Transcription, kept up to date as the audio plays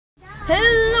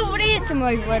Hello, everybody, it's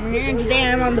Samuel's Letter here, and today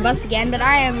I'm on the bus again, but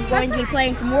I am going to be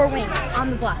playing some more Wings on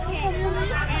the bus.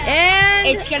 And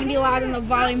it's going to be loud and the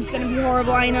volume's going to be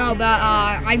horrible, I know, but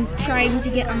I'm trying to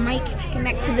get a mic to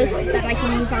connect to this that I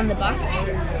can use on the bus.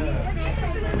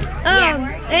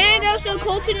 And also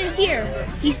Colton is here.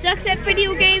 He sucks at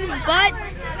video games,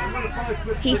 but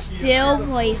he still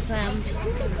plays them.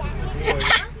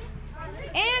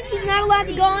 And he's not allowed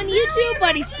to go on YouTube,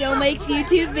 but he still makes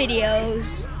YouTube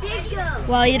videos.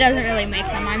 Well, he doesn't really make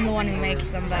them. I'm the one who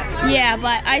makes them, but yeah,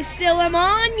 but I still am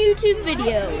on YouTube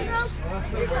videos.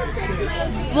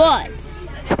 But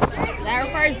that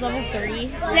requires level 30.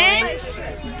 Send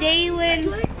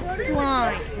Dalen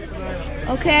slime,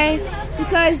 okay?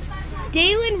 Because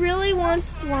Dalen really wants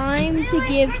slime to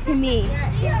give to me,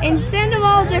 and send him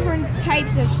all different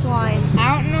types of slime.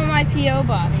 I don't know my P.O.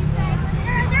 box.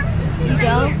 You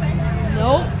don't?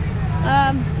 Nope.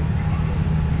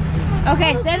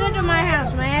 Okay, send it to my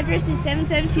house. My address is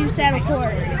 772 Saddle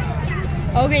Court.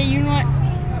 Okay, you know what?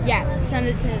 Yeah, send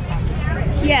it to his house.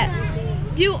 Yeah.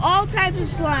 Do all types of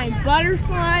slime. Butter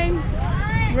slime,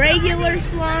 regular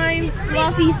slime,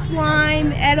 fluffy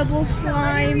slime, edible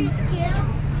slime,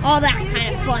 all that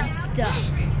kind of fun stuff.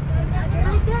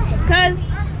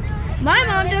 Because my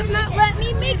mom does not let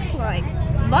me make slime,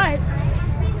 but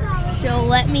she'll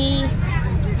let me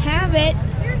have it.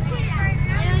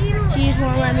 She just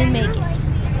won't let me make it,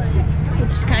 which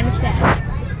is kind of sad.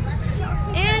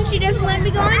 And she doesn't let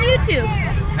me go on YouTube.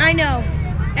 I know,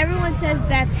 everyone says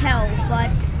that's hell,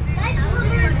 but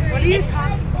we're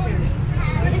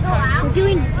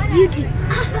doing YouTube.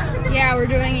 Yeah, we're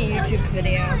doing a YouTube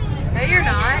video. No, you're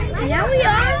not. Yeah, we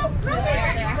are.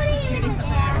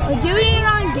 We're doing it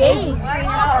on games. Screen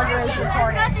recorder is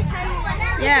recording.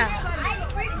 Yeah,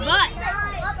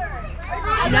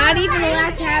 but not even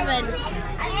allowed to have an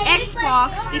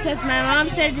Xbox because my mom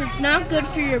said it's not good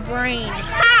for your brain.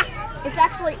 Ha! It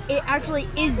actually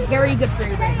is very good for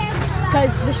your brain,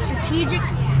 because the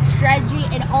strategy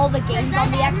in all the games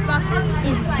on the Xbox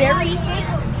is very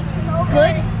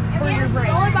good for your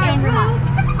brain and your mind.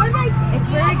 It's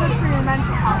very good for your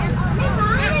mental health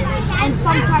and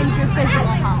sometimes your physical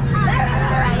health.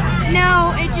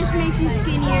 No, it just makes you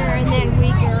skinnier and then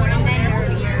weaker and then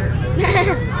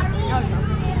nerdier.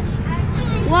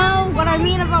 Well, what I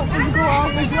mean about physical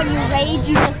health is when you rage,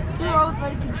 you just throw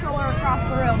the controller across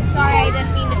the room. Sorry, I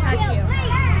didn't mean to touch you.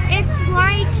 It's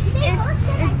like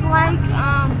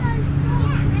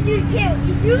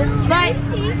but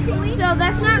so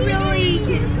that's not really,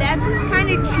 that's kind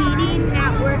of cheating,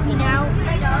 not working out.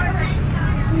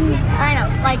 I know,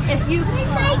 like if you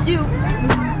do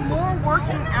more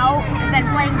working out than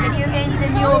playing video games,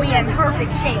 then you will be in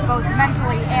perfect shape, both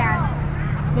mentally and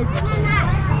physically.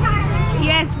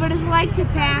 Yes, but it's like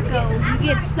tobacco. You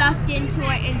get sucked into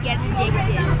it and get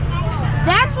addicted.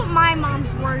 That's what my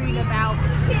mom's worried about.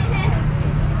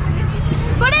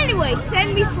 But anyway,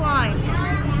 send me slime.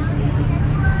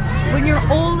 When you're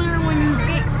older, when you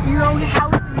get your own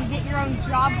house and you get your own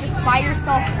job, just buy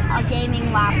yourself a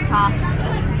gaming laptop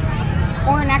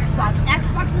or an Xbox.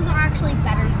 Xboxes are actually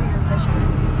better for your vision.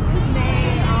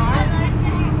 They are.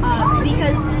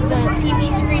 Because the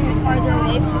TV screen is farther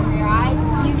away from your eyes,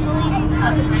 usually.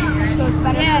 So it's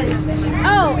better for your vision.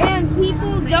 Oh, and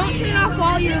people, don't turn off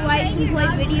all your lights and play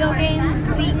video games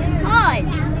because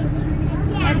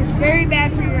that is very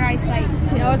bad for your eyesight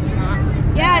too. No, it's not.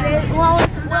 Yeah, it is. Well,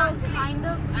 it's kind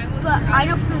of, but I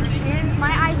know from experience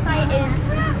my eyesight has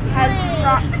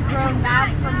grown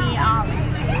bad for me.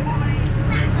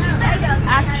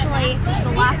 Actually,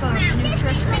 the lack of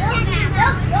nutrition.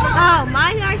 Oh,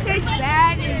 my eyesight's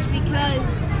bad is because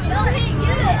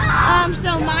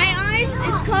so my eyes,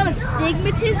 it's called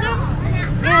astigmatism,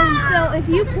 and so if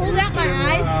you pulled out my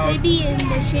eyes, they'd be in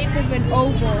the shape of an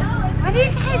oval. What are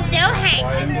you guys doing?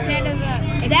 Instead of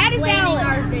a, that is Alex.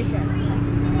 Our vision.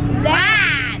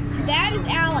 That is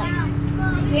Alex.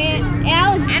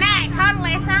 Alex. And I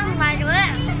totally sound like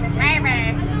this.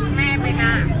 Maybe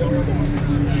not.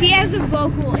 She has a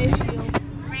vocal issue.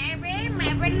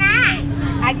 Maybe not.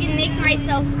 I can make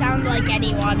myself sound like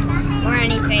anyone or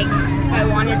anything if I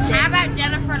wanted to. How about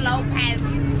Jennifer Lopez?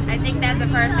 I think that's a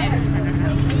person.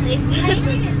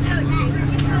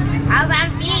 How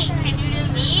about me? Can you do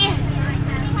me?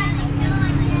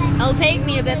 It'll take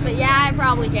me a bit, but yeah, I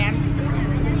probably can.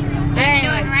 What are you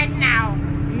doing right now?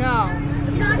 No.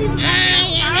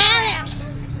 Alex!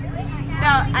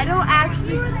 No, I don't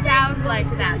actually sound like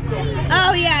that.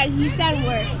 Oh yeah, you sound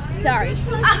worse. Sorry.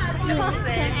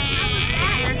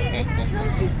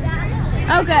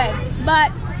 Okay,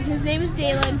 but his name is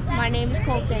Dalen. My name is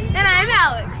Colton. And I'm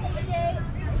Alex.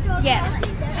 Yes.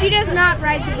 She does not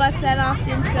ride the bus that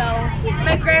often, so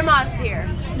My grandma's here.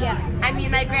 yeah. I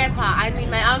mean my grandpa. I mean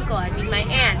my uncle. I mean my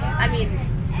aunt. I mean,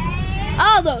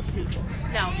 All those people.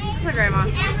 no, just my grandma.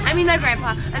 I mean my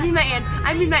grandpa. I mean my aunt.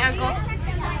 I mean my uncle.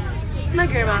 My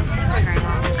grandma. It's my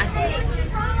grandma. I swear.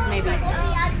 Maybe.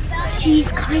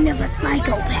 She's kind of a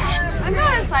psychopath. I'm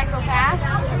not a psychopath.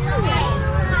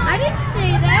 I didn't say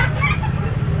that.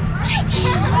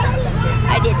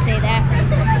 I did say that.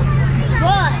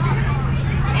 But,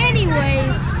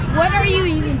 anyways, what are you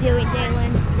even doing,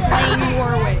 Dalen? Playing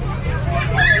Warwick.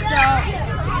 So,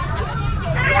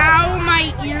 ow,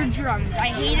 my eardrums. I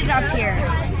hate it up here.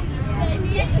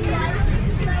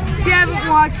 If you haven't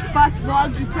watched Bus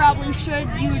Vlogs, you probably should.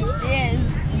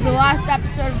 The last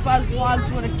episode of Buzz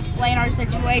Vlogs would explain our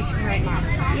situation right now.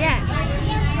 Yes.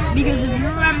 Because if you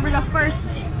remember, the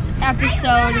first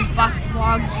episode of Bus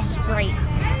Vlogs was great.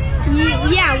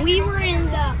 Yeah, we were in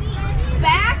the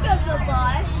back of the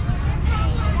bus.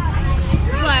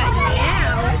 But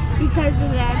now, because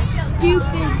of that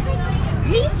stupid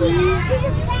receive,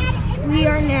 we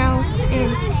are now in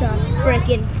the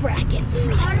frickin' front.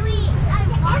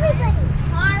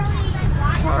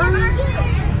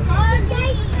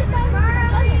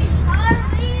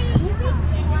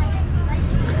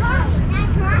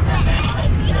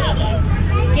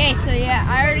 Okay, so yeah,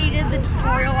 I already did the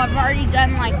tutorial. I've already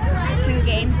done like 2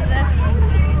 games of this.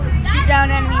 Shoot down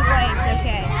enemy planes,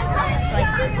 okay. Just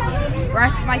like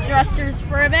rest my thrusters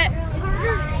for a bit.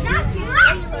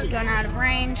 Gun out of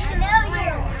range.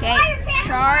 Okay,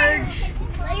 charge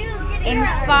and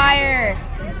fire.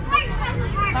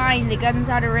 Fine, the gun's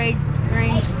out of range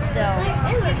still.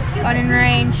 Gun in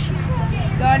range.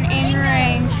 Gun in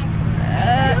range.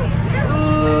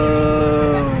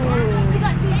 Ooh.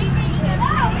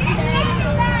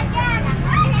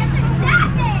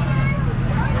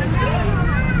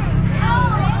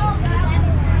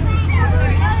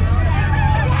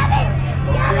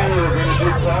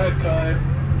 Time.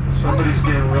 Somebody's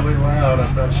getting really loud.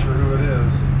 I'm not sure who it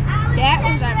is. That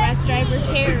was our bus driver, Be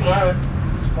Terry. quiet.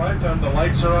 It's quiet time. The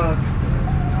lights are on.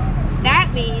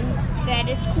 That means that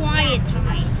it's quiet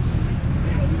time.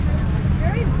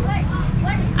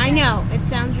 I know, it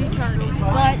sounds retarded,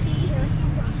 but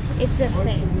it's a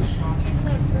thing.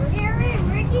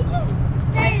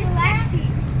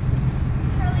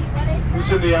 Who's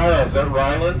in the aisle? Is that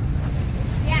Rylan?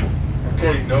 Yeah.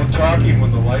 Okay, no talking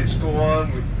when the lights go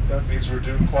on. That means we're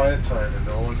doing quiet time and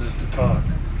no one is to talk.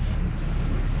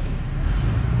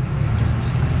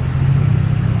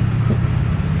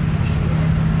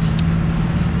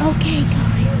 Okay,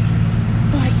 guys,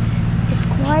 but it's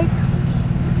quiet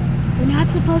time. We're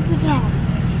not supposed to talk,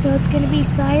 so it's going to be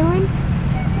silent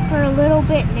for a little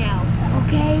bit now,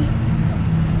 okay?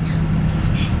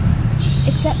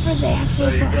 Except for the actual So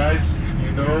you bus. guys,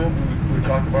 you know, we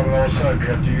talk about it all the time. You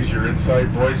have to use your inside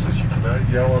voices. You cannot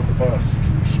yell on the bus.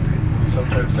 We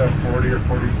sometimes have 40 or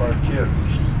 45 kids.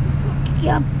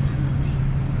 Yep.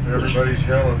 If everybody's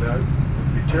yelling, that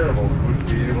would be terrible. We wouldn't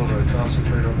be able to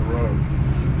concentrate on the road.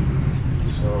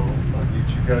 So I need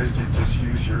you guys to just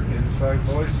use your inside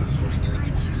voices when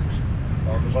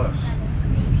you're on the bus.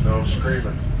 No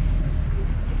screaming.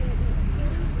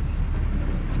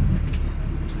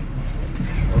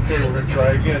 Okay, we're going to try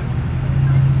again.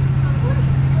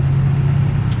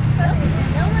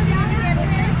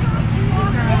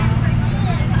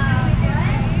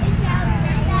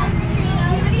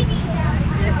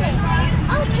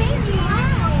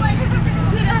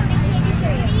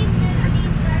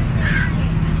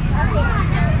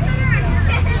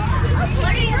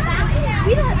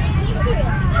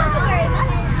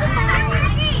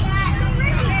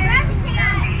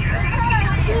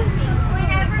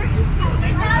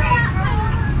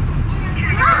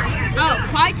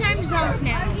 Quiet time's off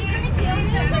now.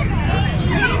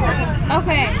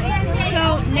 Okay,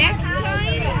 so next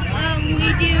time we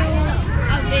do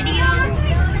a video,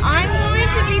 I'm going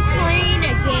to be playing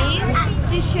a game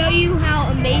to show you how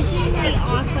amazingly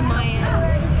awesome I am.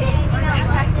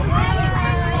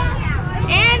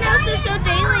 And also so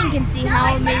Dalen can see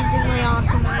how amazingly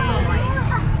awesome I am.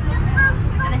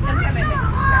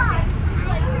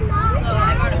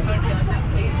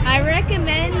 I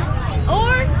recommend,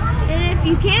 and if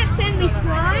you can't send me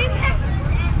slime,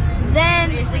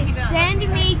 then send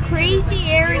me Crazy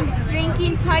Aaron's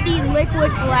Thinking Putty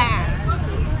Liquid Glass.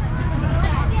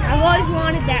 I've always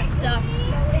wanted that stuff.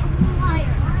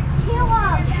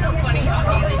 It's so funny how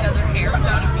Haley does her hair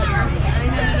without a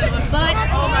beard. But,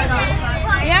 Oh my gosh.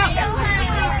 yeah,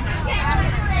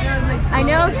 I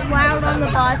know it's loud on the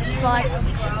bus, but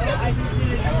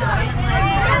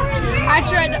I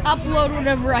try to upload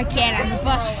whatever I can, and the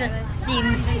bus just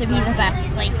seems to be the best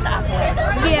place to upload.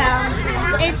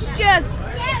 Yeah, it's just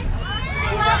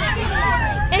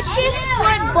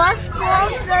what bus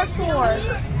vlogs are for,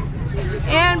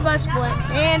 and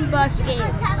bus games.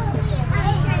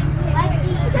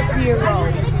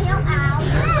 0.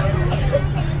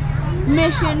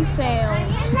 Mission failed.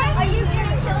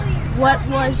 What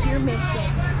was your mission?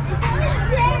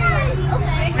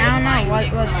 I don't know, what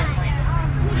was it?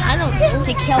 I don't know.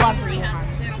 To kill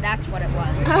everyone. That's what it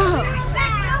was. Oh.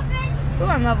 Ooh,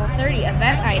 I'm level 30.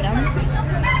 Event item.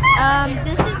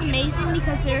 This is amazing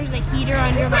because there's a heater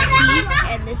under my feet,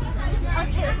 and this is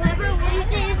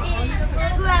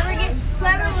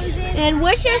and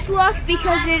wish us luck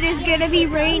because it is going to be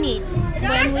raining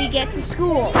when we get to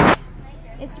school.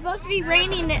 It's supposed to be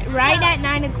raining right at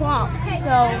 9 o'clock,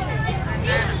 so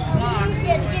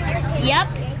yep,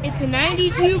 it's a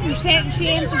 92%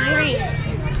 chance of rain.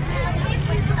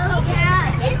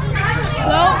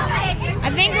 So, I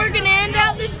think we're going to end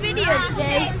out this video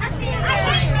today.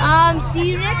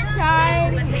 See you next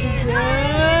time.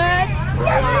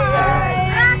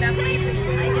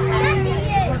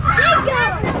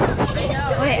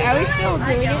 Wait, are we still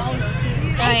doing it?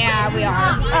 Oh yeah, we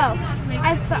are. Oh,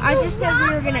 I just said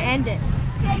we were going to end it.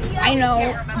 I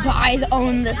know, but I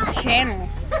own this channel.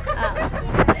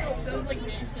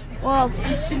 Well,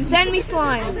 send me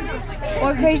slime.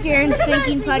 Or Crazy Aaron's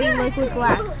Thinking Putty Liquid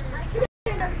Glass.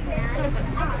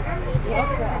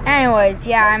 Anyways,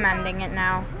 yeah, I'm ending it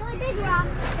now.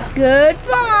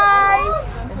 Goodbye.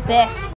 Bye.